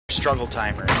struggle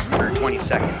timer for 20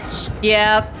 seconds.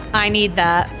 Yep, I need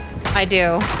that. I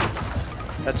do.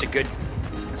 That's a good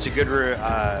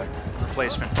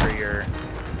replacement for your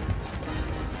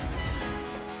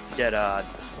dead odd.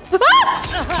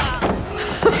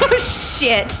 Oh,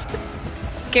 shit.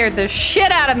 Scared the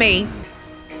shit out of me.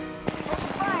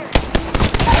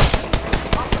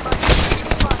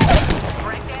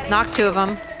 Knocked 2 of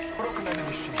them.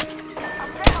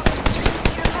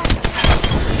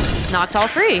 Knocked all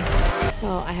 3.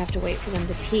 So I have to wait for them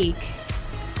to peek.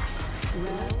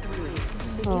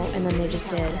 Oh, and then they just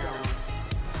did.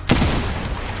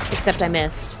 Except I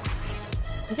missed.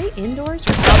 Are they indoors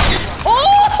or something?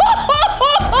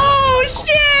 Oh,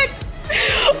 shit!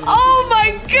 Oh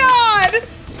my god!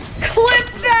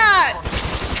 Clip that!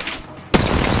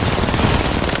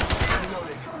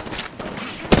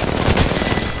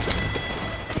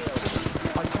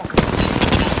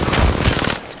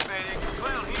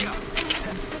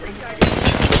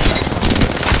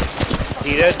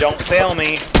 Nita, don't fail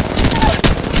me.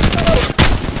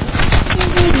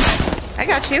 I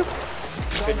got you.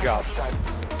 Good job.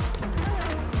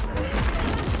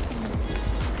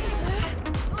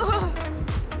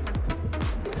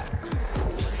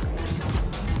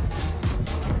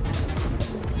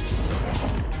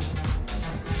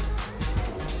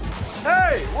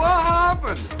 Hey, what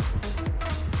happened?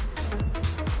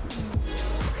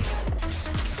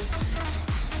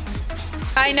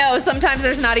 I know, sometimes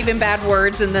there's not even bad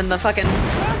words and then the fucking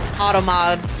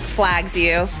automod flags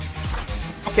you.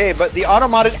 Okay, but the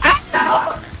automated.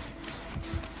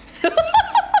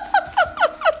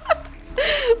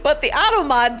 But the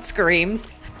automod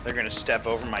screams. They're gonna step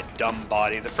over my dumb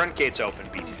body. The front gate's open,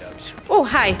 BT dubs. Oh,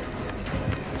 hi.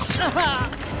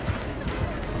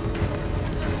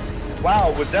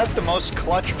 Wow, was that the most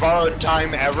clutch borrowed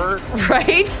time ever?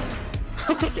 Right?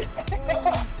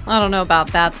 I don't know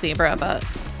about that, Zebra, but...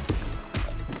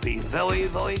 Be very,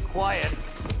 very quiet.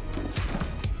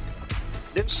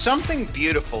 There's something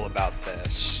beautiful about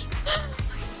this.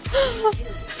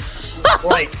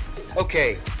 Like,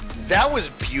 okay, that was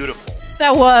beautiful.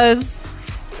 That was...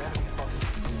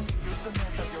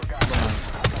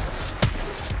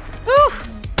 Woo!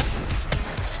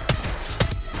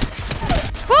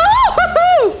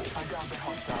 Woo-hoo-hoo!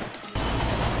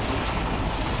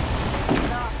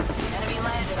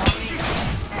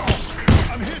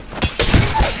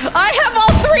 I have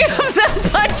all 3 of them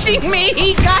punching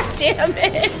me! God damn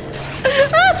it!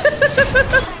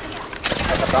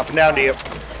 Dropping down to you.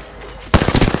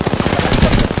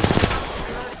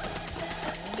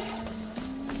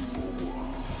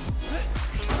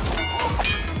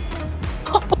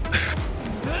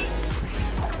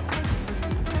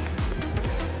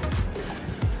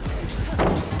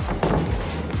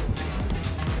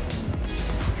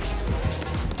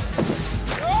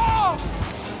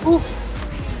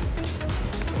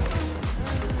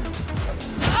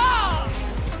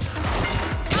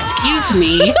 Excuse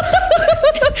me.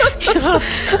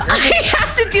 I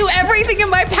have to do everything in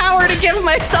my power to give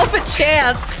myself a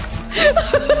chance.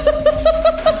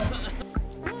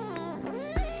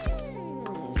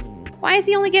 Why does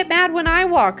he only get mad when I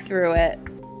walk through it?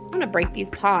 I'm gonna break these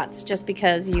pots just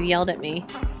because you yelled at me.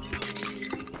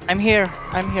 I'm here.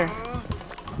 I'm here.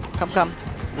 Come, come.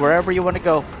 Wherever you want to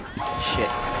go.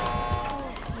 Shit.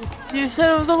 You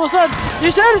said it was almost done.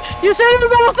 You said it was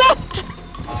almost done.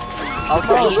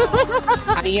 Almost.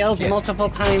 I yelled multiple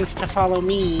times to follow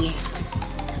me.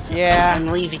 Yeah. I'm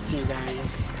leaving you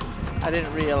guys. I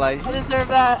didn't realize. I deserve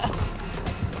that.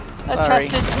 I Sorry.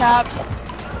 trusted Cap.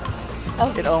 That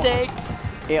was a It o- mistake.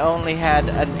 It only had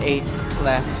an 8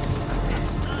 left.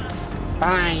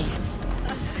 Bye.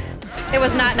 It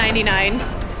was not 99.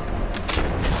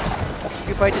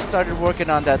 If I just started working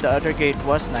on that, the other gate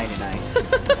was 99.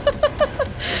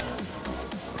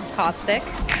 Caustic.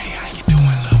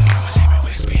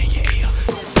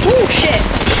 Ooh, shit.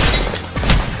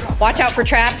 Watch out for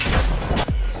traps.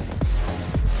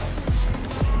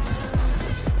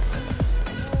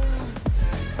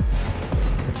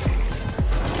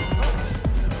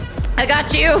 I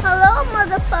got you. Hello,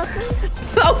 motherfucker.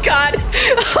 Oh, God.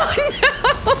 Oh,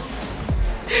 no.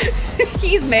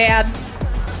 He's mad.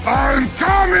 I'm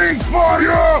coming for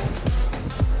you!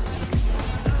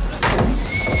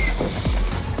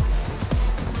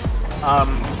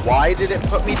 Why did it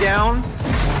put me down?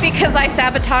 Because I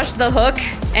sabotaged the hook,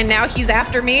 and now he's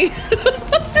after me.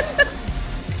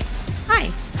 Hi.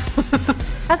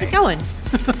 How's it going?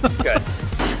 Good.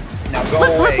 Now go Look,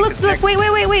 away. look, look,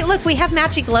 wait, look, we have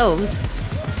matching gloves.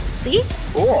 See?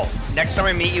 Cool. Next time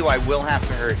I meet you, I will have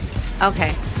to hurt you.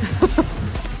 Okay.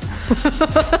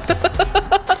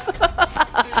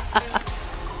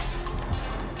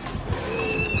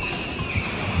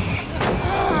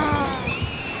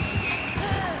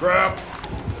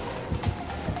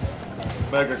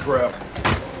 bag of crap.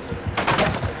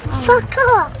 Fuck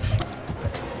off!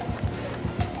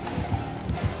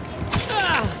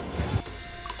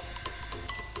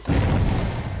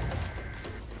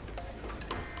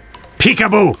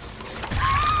 Peekaboo!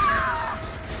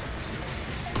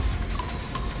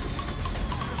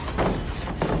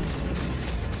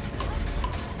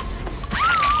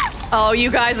 Oh,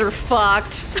 you guys are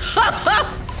fucked.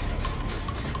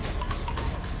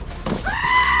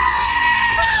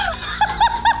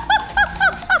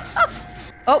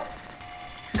 Oh,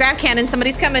 grab cannon.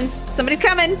 Somebody's coming. Somebody's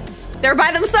coming. They're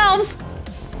by themselves.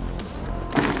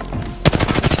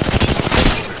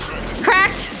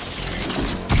 Cracked.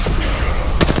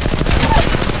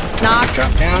 Knocked.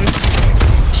 Drop down.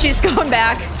 She's going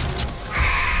back.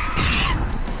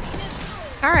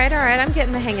 All right, I'm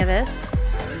getting the hang of this.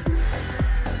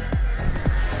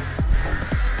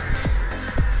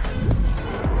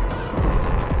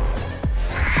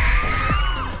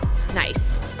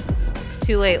 Nice. It's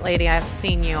too late, lady. I've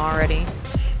seen you already.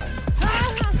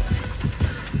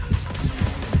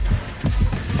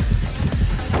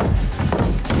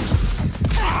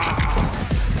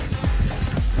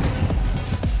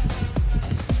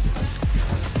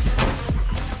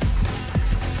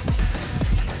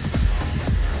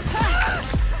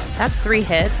 That's 3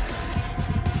 hits.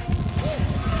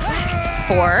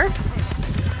 4.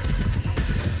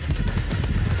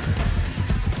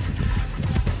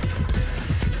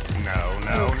 No.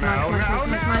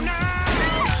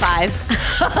 5.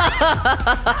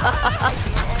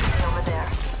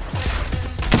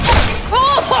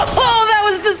 Oh, that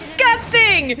was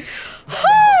disgusting!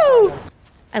 Whew!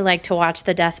 I like to watch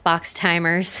the death box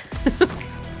timers.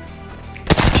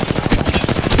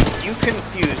 You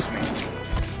confuse me.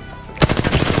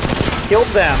 Kill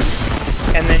them,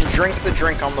 and then drink the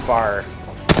drink on the bar,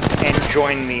 and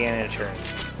join me in a turn.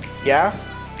 Yeah?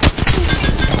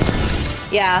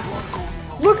 Yeah.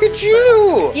 Look at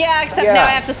you! Yeah, except Yeah. now I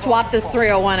have to swap this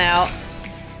 301 out.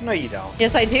 No, you don't.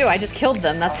 Yes, I do. I just killed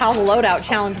them. That's how the loadout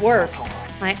challenge works.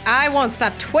 My eye won't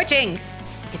stop twitching.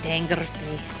 It angers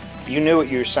me. You knew what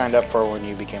you signed up for when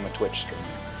you became a Twitch streamer.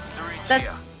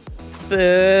 That's...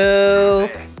 Boo.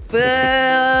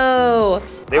 Boo.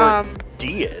 They were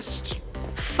deist.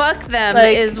 Fuck them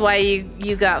Like- is why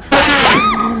you got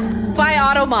fucked by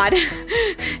Automod.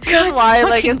 God, Why?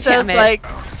 Like, fucking it says, damn it. like,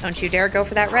 Don't you dare go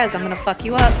for that res. I'm gonna fuck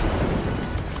you up.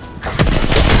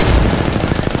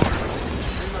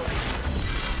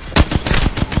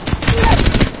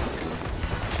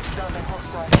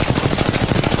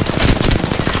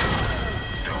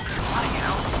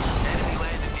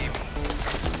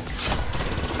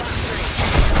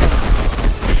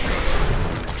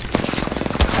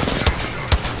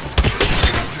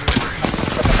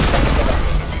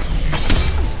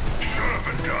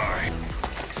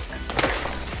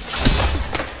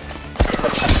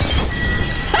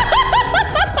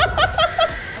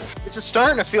 This is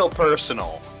starting to feel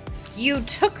personal. You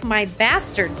took my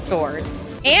bastard sword.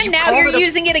 And You now called you're it a-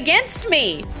 using it against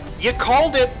me. You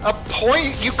called it a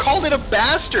point. You called it a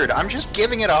bastard. I'm just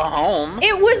giving it a home.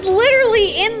 It was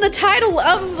literally in the title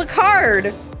of the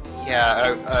card.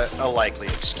 Yeah, a likely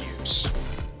excuse.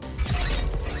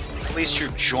 At least you're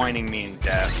joining me in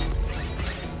death.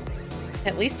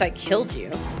 At least I killed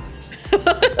you.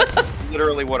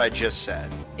 Literally what I just said.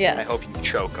 Yes. I hope you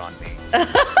choke on me.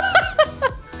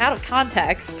 Out of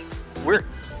context. We're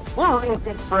real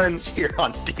good friends here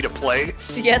on Dita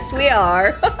Plays. Yes, we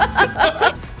are.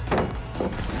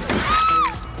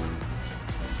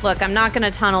 Look, I'm not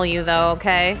gonna tunnel you though,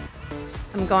 okay?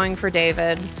 I'm going for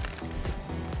David.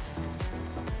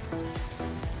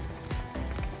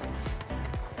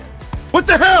 What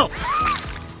the hell?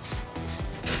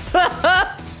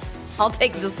 I'll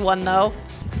take this one though.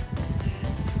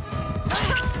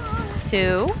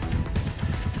 2.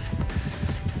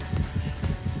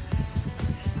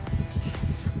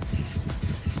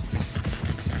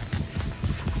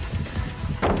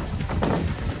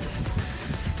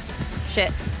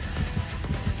 Shit.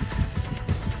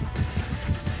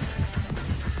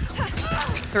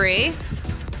 3.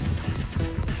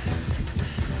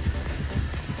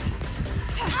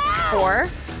 4.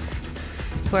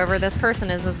 Whoever this person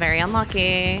is very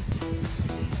unlucky.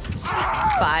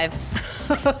 5.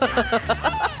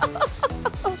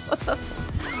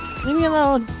 leave me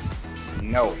alone.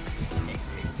 No.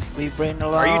 Leave Brain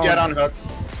alone. Are you dead on hook?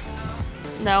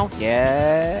 No.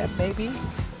 Yeah, maybe.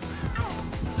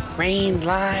 Rain,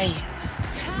 lie.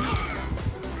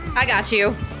 I got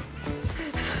you.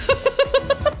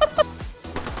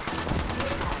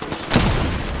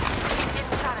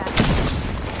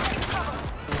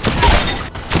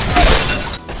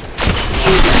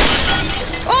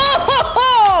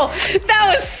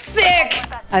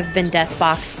 I've been death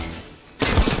boxed.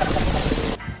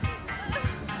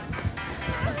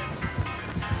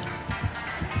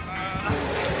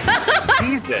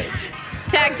 Jesus.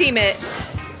 Tag team it.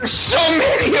 There's so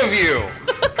many of you!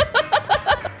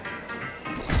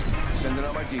 Sending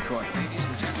out my decoy.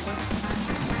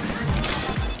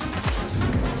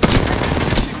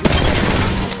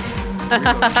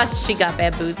 She got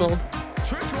bamboozled.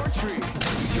 Trick or treat. You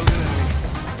killed an enemy.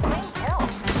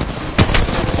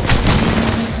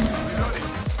 Reloading.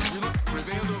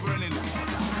 Prevailed over an enemy.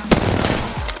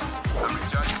 I'm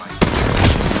recharging my shield.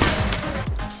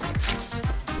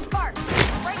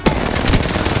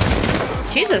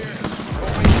 Jesus.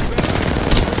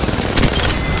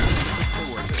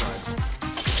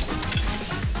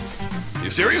 You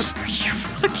serious?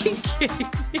 Fucking kidding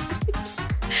me.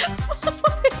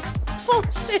 What is this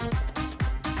bullshit?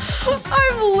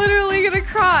 I'm literally gonna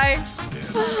cry.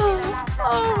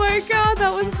 Oh my god,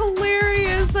 that was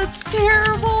hilarious. That's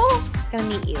terrible. Gonna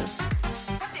meet you.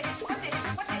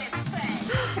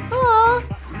 Aw,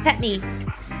 pet me.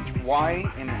 Why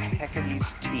in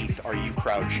Hecate's teeth are you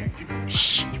crouching?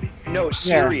 Shh. No,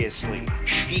 seriously.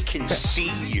 She can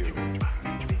see you.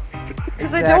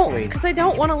 Because Exactly. I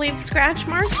don't want to leave scratch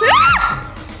marks.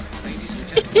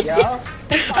 Yeah.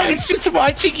 I was just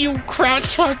watching you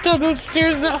crouch walk down those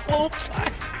stairs that whole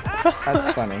time.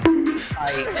 That's funny.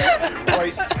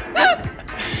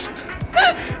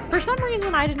 For some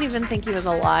reason, I didn't even think he was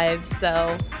alive.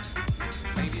 So.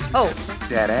 Oh.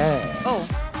 Dead ass. Oh.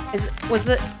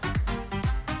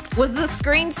 Was the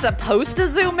screen supposed to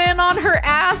zoom in on her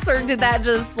ass, or did that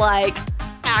just like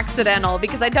accidental?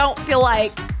 Because I don't feel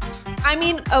like. I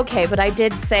mean, okay, but I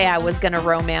did say I was gonna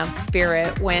romance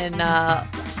Spirit when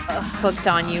Hooked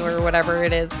on You or whatever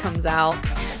it is comes out.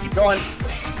 Keep going.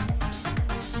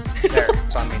 There,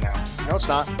 it's on me now. No, it's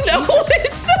not. No,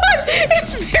 it's not.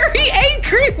 It's very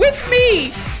angry with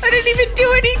me. I didn't even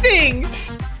do anything.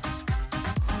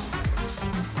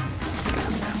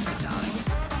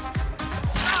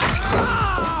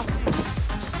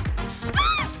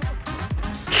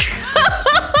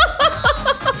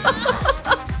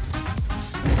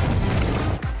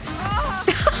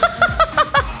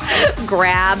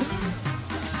 Grab.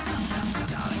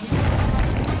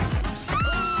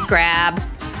 Grab.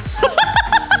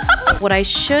 What I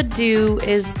should do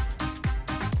is...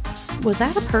 Was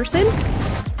that a person?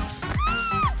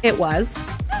 It was.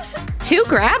 2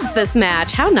 grabs this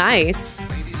match. How nice.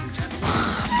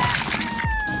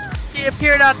 He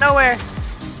appeared out of nowhere.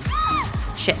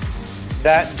 Shit.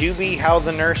 That do be how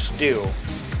the nurse do.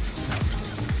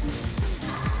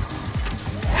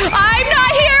 I'm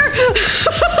not here!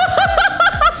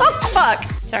 Fuck.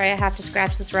 Sorry, I have to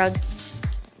scratch this rug.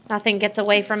 Nothing gets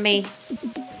away from me.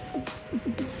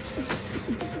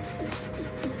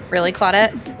 Really,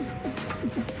 Claudette?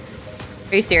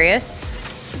 Are you serious?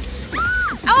 Oh,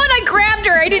 and I grabbed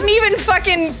her! I didn't even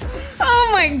fucking... Oh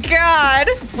my god!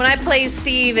 When I play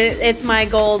Steve, it's my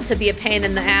goal to be a pain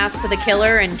in the ass to the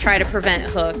killer and try to prevent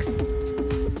hooks.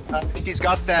 She's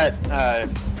got that,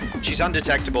 she's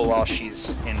undetectable while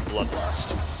she's in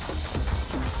Bloodlust.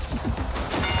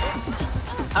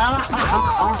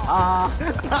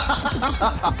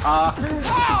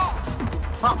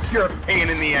 You're a pain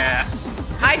in the ass.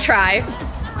 I try.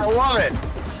 I love it.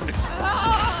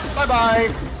 Bye-bye.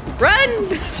 Run!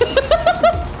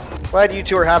 Glad you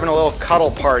two are having a little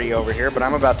cuddle party over here, but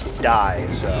I'm about to die,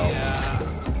 so...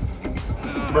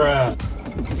 Bruh.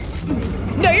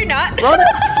 No, you're not. Run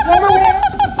away!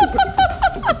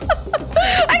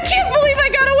 I can't believe I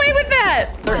got away with that!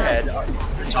 Their head,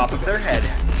 the top of their head.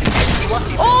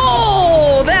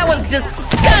 Oh, that was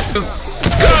disgusting!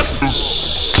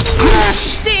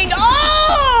 Disgusting!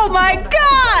 Oh my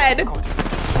god!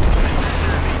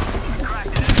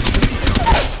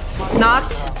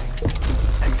 Knocked.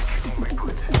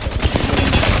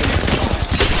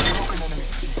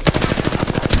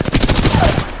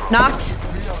 Knocked.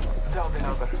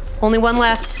 Only one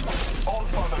left.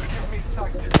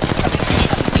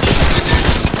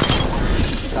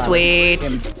 Sweet.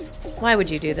 Why would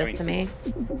you do this to me?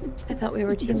 I thought we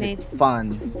were teammates.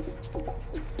 Fun.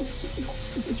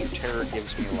 Your terror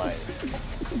gives me life.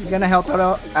 You gonna help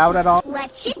out at all?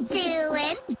 What you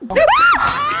doing?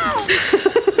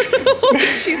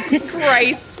 Jesus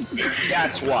Christ.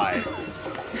 That's why.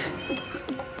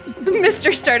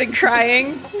 Mister started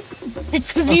crying.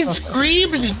 Because he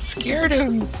screamed and it scared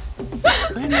him.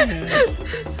 Goodness.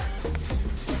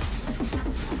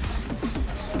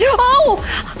 Oh!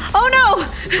 Oh no!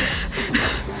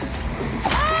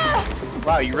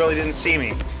 Wow, you really didn't see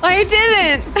me. I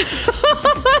didn't!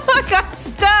 I got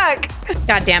stuck!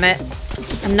 God damn it.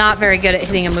 I'm not very good at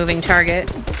hitting a moving target.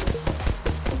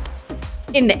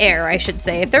 In the air, I should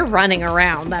say. If they're running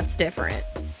around, that's different.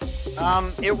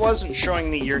 It wasn't showing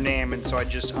me your name, and so I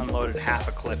just unloaded half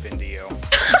a clip into you.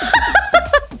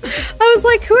 I was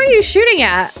like, who are you shooting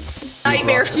at?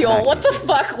 Nightmare fuel. What the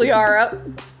fuck, Liara?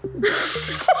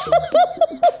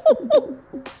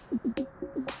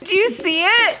 Do you see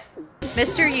it?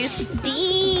 Mister, you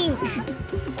stink.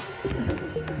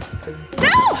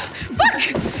 No! Fuck!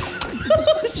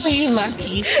 Are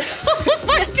lucky? Oh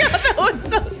my god, that was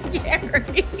so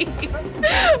scary.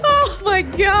 Oh my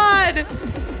god.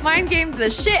 Mind gamed the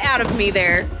shit out of me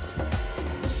there.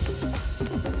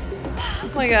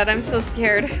 Oh my god, I'm so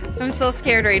scared. I'm so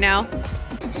scared right now.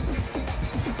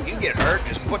 You get hurt,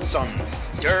 just put some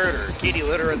dirt or kitty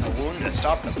litter in the wound to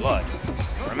stop the blood.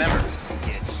 Remember,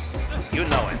 kids, you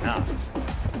know enough.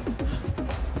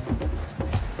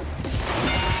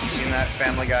 You seen that,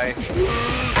 Family Guy?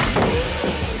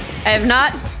 I have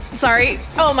not. Sorry.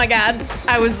 Oh my god.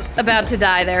 I was about to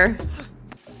die there.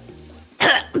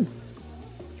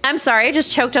 I'm sorry, I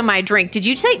just choked on my drink. Did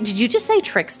you just say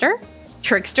Trickster?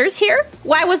 Trickster's here?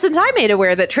 Why wasn't I made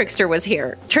aware that Trickster was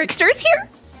here? Trickster's here?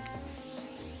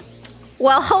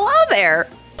 Well, hello there.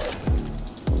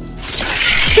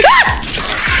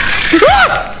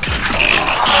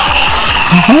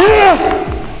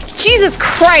 Jesus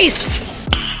Christ.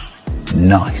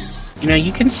 Nice. You know,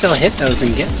 you can still hit those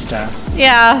and get stuff.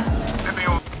 Yeah.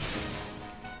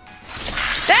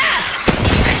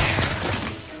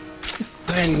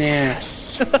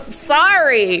 Goodness. I'm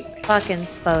sorry. Fucking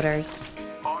spoders.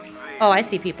 Oh, I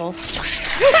see people.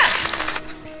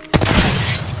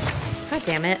 God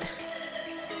damn it.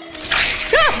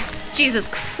 Jesus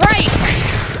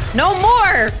Christ! No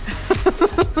more!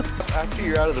 After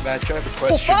you're out of the match, I have a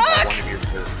question Fuck! for one of your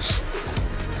birds.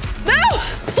 No!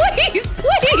 Please!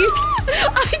 Please!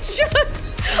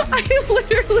 I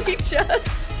literally just...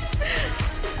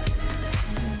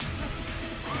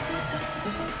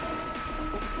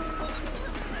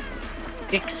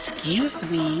 Excuse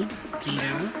me, Dita.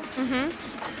 Mm-hmm.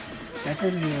 That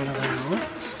isn't even allowed.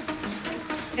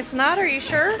 It's not, are you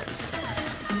sure?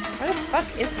 Where the fuck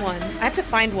is one? I have to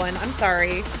find one. I'm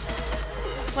sorry.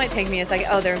 This might take me a second.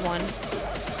 Oh, there's one.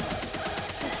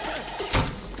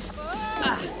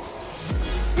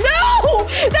 No!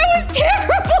 That was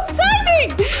terrible timing!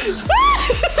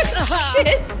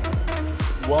 Shit!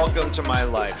 Welcome to my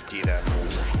life, Dita.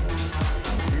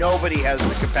 Nobody has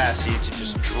the capacity to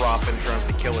just drop in front of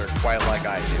the killer quite like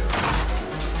I do.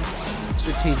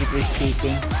 Strategically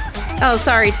speaking. Oh,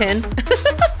 sorry, Tin.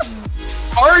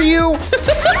 Are you?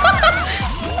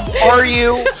 Are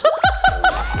you?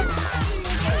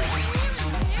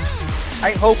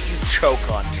 I hope you choke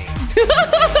on me.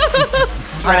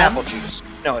 Pineapple juice.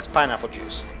 No, it's pineapple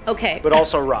juice. Okay. But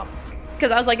also rum. Because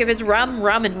I was like, if it's rum,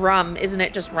 and rum, isn't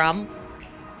it just rum?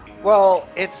 Well,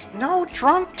 it's no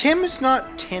drunk. Tim is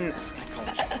not Tin. I call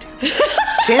him Tim.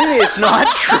 Tin is not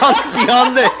drunk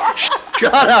beyond the.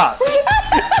 Shut up.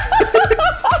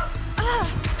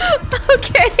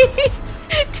 Okay.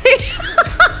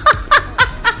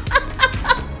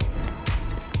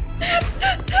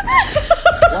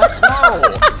 What? No.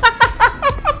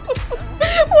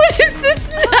 What is this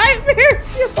nightmare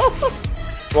fuel?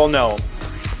 Well, no.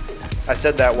 I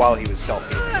said that while he was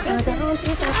selfie.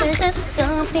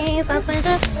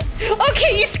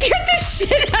 Okay, you scared the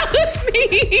shit out of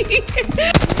me.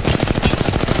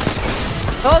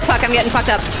 Oh fuck, I'm getting fucked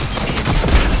up.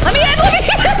 Let me in, let me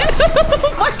in!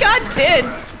 Oh my god, Tin!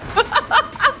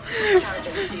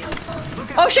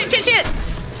 Oh shit, shit, shit!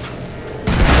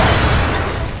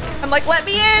 I'm like, let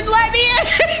me in, let me in!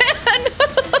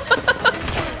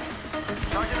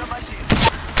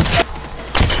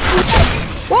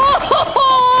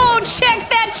 Whoa! Check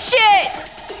that shit!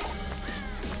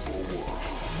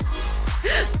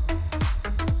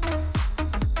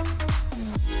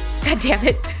 God damn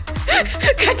it.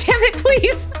 God damn it,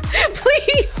 please!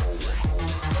 Please!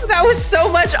 That was so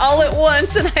much all at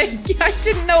once and I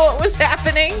didn't know what was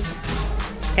happening.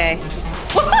 Okay.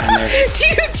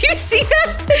 do you see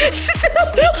that?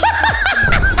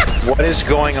 What is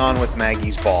going on with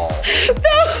Maggie's ball?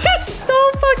 That was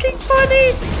so fucking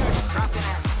funny.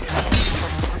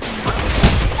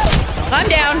 I'm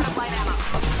down.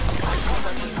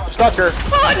 Stuck her.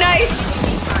 Oh, nice.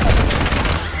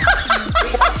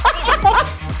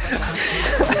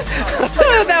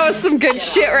 Oh, that was some good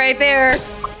shit right there.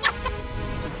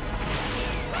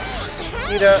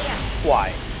 Nita,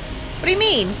 why? What do you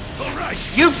mean?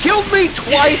 You've killed me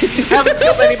twice and you haven't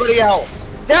killed anybody else.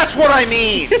 That's what I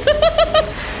mean.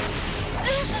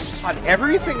 God,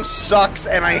 everything sucks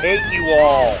and I hate you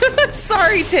all.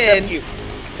 Sorry, Tin.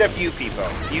 Except you, Peepo.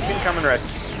 You can come and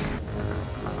rescue me.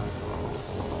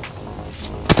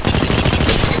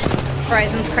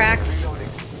 Horizon's cracked.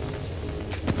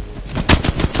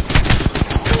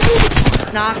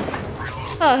 Knocked.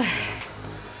 Oh.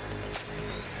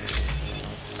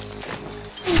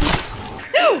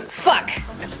 Fuck.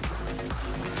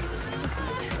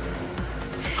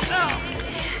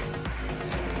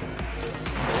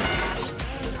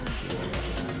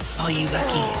 Oh, you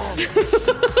lucky.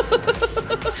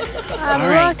 I'm All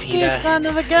right, lucky Tina. son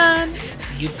of a gun.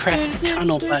 You pressed the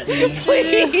tunnel button.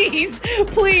 Please.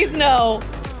 Please, no.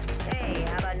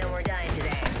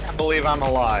 I believe I'm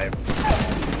alive.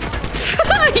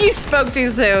 You spoke too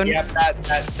soon. Yep,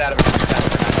 that.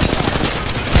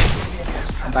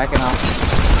 I'm backing off.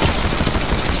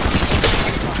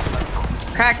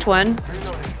 Cracked one.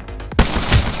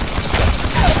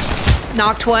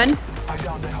 Knocked one.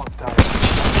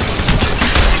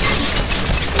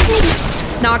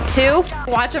 Knocked two.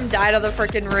 Watch them die to the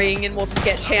frickin' ring and we'll just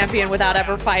get champion without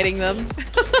ever fighting them.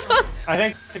 I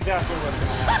think that's exactly what's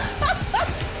gonna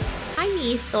happen. Hi,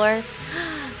 Eastor.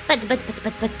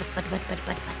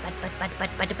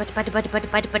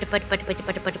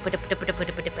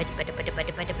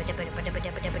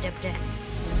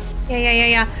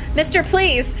 Yeah. Mr.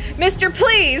 Please. Mr.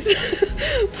 Please.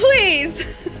 Please.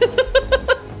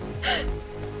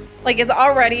 Like, it's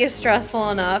already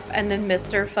stressful enough, and then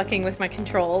Mr. fucking with my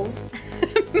controls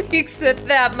makes it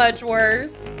that much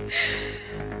worse.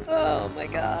 Oh my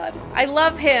god. I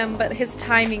love him, but his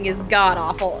timing is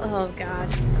god-awful. Oh god.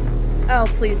 Oh,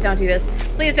 please don't do this.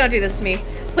 Please don't do this to me.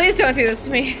 Please don't do this to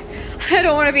me. I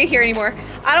don't want to be here anymore.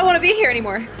 I don't want to be here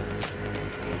anymore.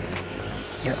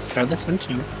 Here, throw this one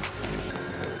too.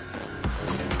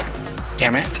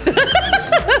 Damn it.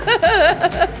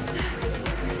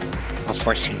 I'll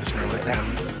force you to throw it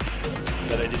down.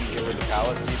 That I didn't give her the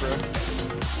pallet, Zebra.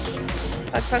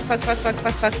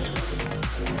 Fuck.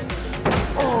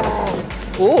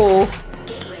 Ooh.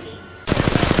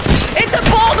 It's a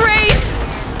bald race!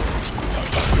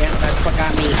 Yeah, that's what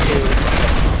got me too.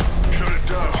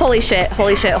 Holy shit.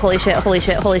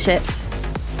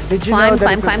 Did you Climb, know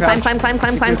that climb. Climb.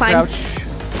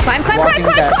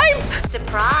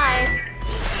 Surprise!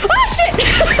 Oh shit!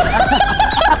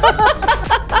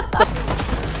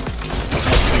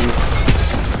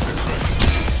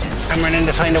 I'm running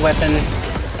to find a weapon.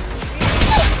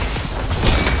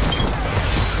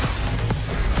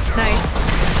 Nice.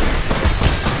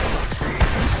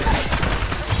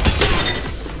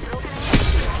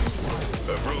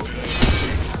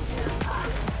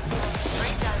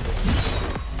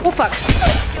 Oh fuck.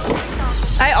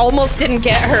 I almost didn't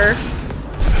get her.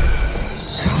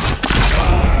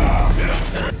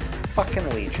 Fucking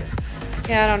Legion.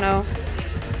 Yeah, I don't know.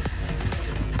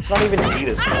 It's not even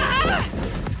Dita's fault.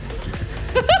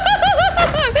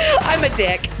 I'm a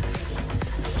dick.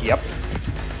 Yep.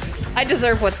 I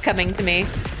deserve what's coming to me.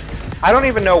 I don't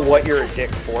even know what you're a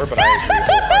dick for, but I agree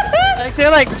wholeheartedly. Like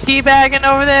they're like teabagging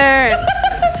over there. And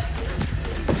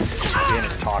Being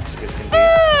as toxic as can be.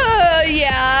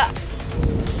 Yeah.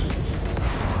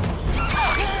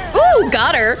 Ooh,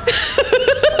 got her.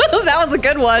 That was a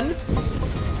good one.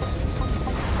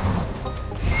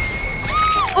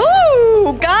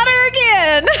 Ooh, got her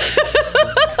again.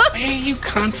 Why are you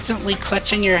constantly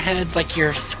clutching your head like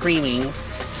you're screaming?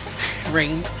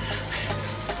 Ring.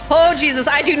 Oh, Jesus,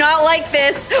 I do not like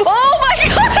this. Oh my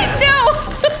god, no.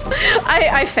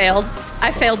 I failed.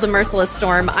 I failed the Merciless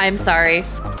Storm. I'm sorry.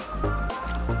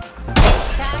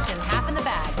 Half in the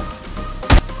bag.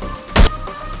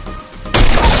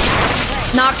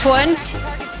 Knocked one.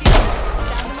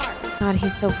 God,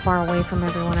 he's so far away from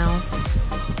everyone else.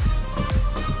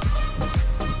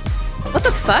 What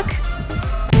the fuck?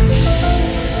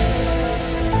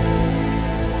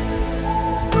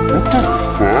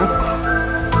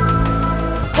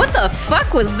 What the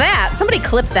fuck was that? Somebody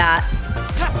clip that.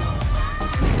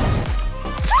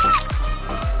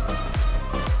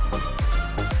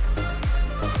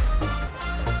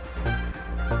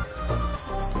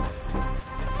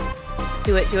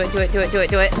 Do it.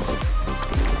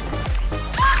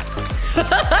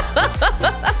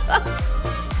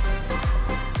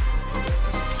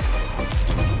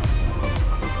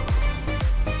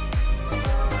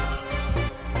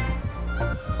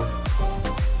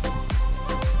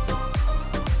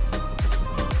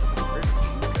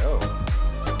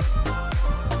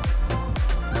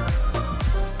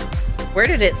 Where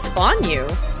did it spawn you?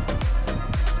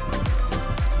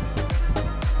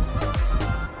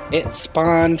 It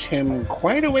spawned him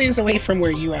quite a ways away from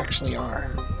where you actually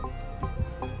are.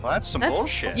 Well, that's some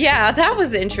bullshit. Yeah, that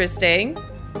was interesting.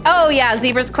 Oh yeah,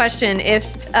 Zebra's question.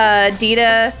 If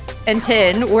Dita and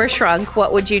Tin were shrunk,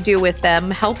 what would you do with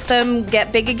them? Help them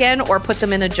get big again or put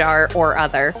them in a jar or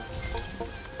other?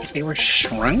 if they were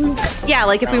shrunk? Yeah,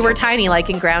 like if we were tiny, like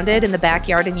and grounded in the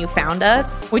backyard and you found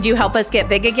us, would you help us get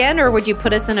big again, or would you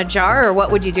put us in a jar, or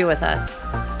what would you do with us?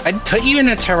 I'd put you in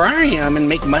a terrarium and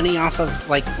make money off of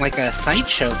like a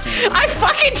sideshow thing. I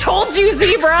fucking told you,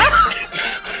 Zebra!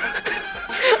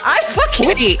 I fucking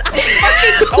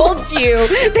told you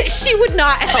that she would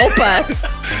not help us.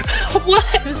 What?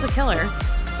 Who's the killer?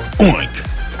 Oink.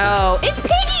 Oh, it's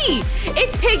Piggy!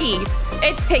 It's Piggy.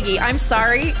 It's Piggy. I'm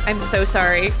sorry. I'm so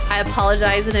sorry. I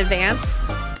apologize in advance.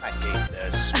 I hate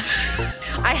this.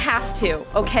 I have to,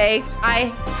 okay?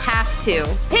 I have to.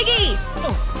 Piggy!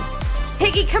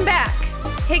 Piggy, come back.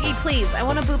 Piggy, please. I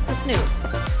want to boop the snoot.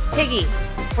 Piggy,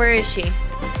 where is she?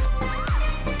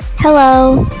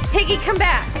 Hello. Piggy, come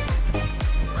back.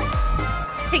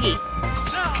 Piggy,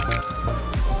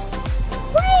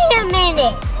 Wait a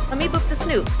minute. let me boop the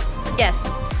snoot. Yes.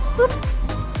 Boop.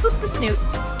 Boop the snoot.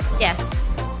 Yes.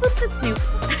 Boop the snoot.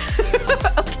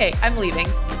 Okay, I'm leaving.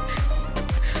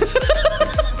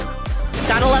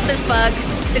 Gotta love this bug.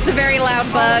 It's a very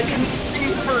loud bug.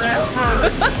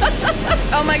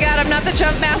 Oh my god, I'm not the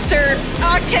jump master.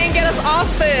 Octane, get us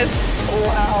off this.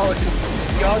 Wow,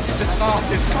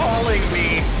 Yogg-Sothoth is calling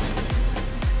me.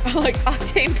 I'm like,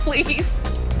 Octane, please.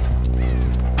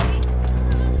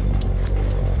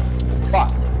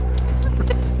 Fuck.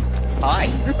 Hi.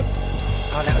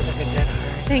 Oh, that was a good dead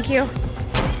heart. Thank you.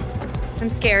 I'm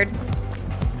scared.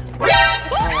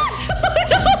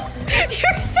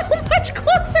 You're so much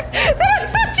closer than I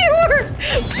thought you were.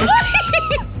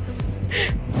 Please.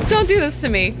 Don't do this to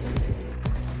me.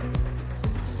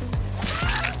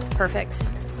 Perfect.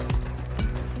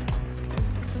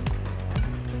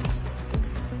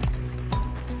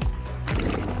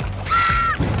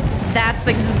 That's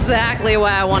exactly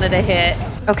what I wanted to hit.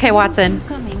 Okay, Watson.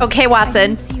 Okay,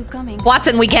 Watson.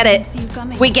 Watson, we get it.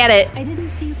 We get it. I didn't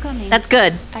see you coming. That's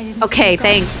good. Okay,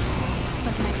 thanks.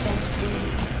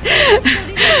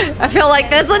 I feel like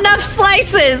there's enough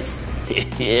slices.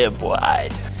 Yeah, boy.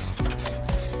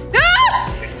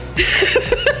 Ah!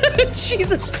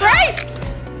 Jesus Christ!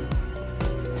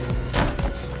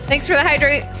 Thanks for the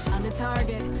hydrate. On the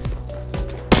target.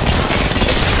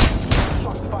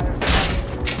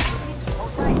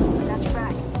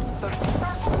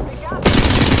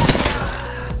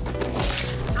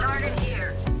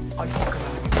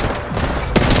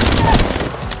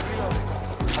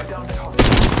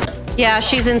 Yeah,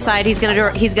 she's inside. He's gonna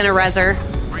res her.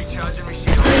 Recharging my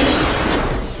shield.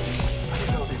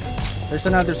 There's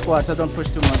another squad, so don't push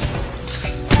too much.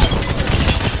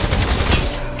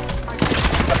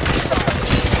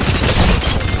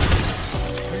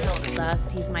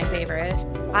 Dust, he's my favorite.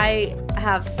 I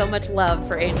have so much love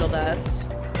for Angel Dust.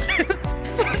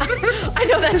 I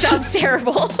know that sounds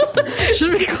terrible.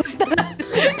 Should we clip that?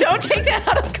 Don't take that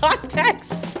out of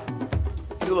context.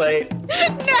 Too late.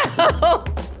 No!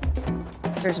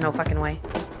 There's no fucking way.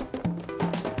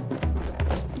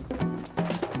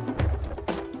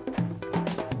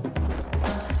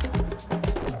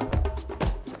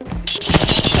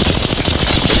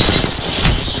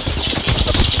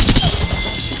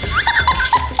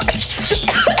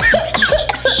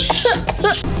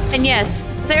 And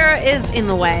yes, Sarah is in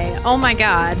the way. Oh my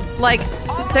god. Like,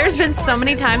 there's been so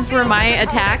many times where my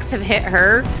attacks have hit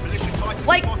her.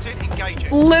 Like,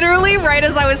 literally right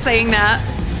as I was saying that.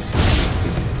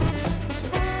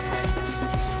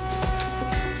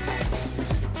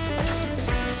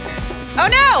 Oh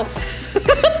no!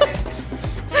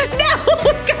 No!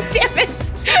 God damn it!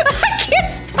 I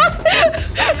can't stop!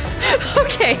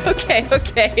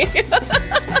 Okay.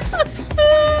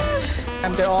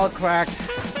 And they're all cracked.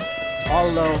 All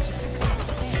low.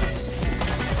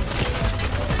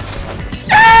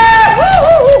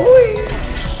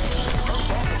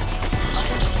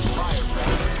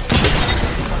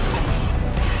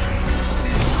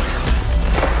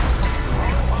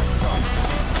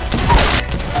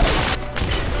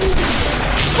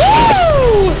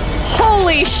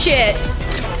 Holy shit!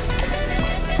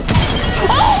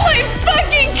 Oh my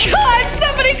fucking god!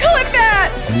 Somebody clip that!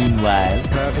 Meanwhile,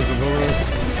 Path is a bullet.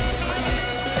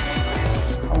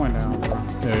 I went down, bro.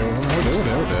 Yeah,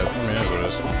 we're dead. I mean, that's what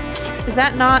it is. Is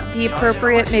that not the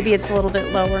appropriate? Maybe it's a little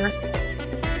bit lower.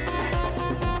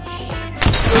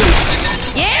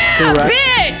 Yeah,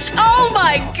 bitch! Oh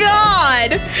my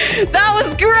god! That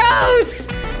was gross!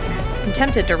 I'm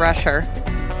tempted to rush her.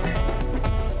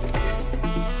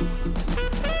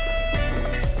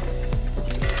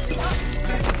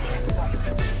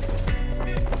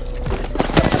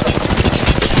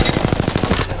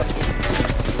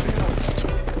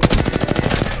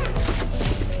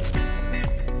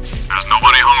 There's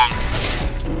nobody home.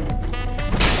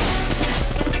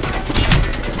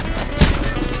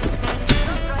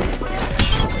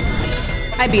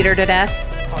 I beat her to death.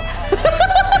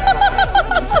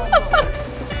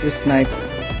 Just snipe.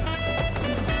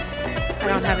 I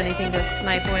don't have anything to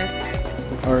snipe with.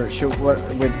 Or shoot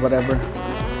with whatever.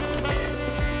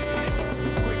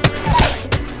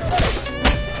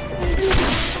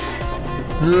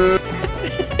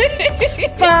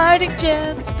 Fighting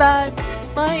chance by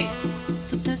light,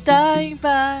 sometimes dying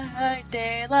by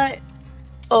daylight.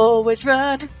 Always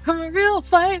run from a real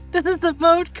fight. This is the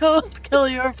mode called Kill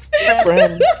Your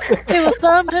Friend. They will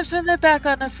sometimes turn their back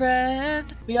on a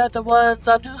friend. We are the ones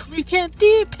on whom you can't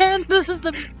depend. This is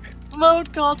the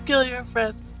mode called Kill Your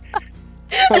Friends.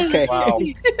 Okay. Wow.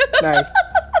 Nice.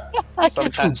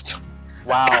 Sometimes.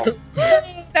 Wow.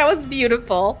 That was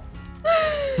beautiful.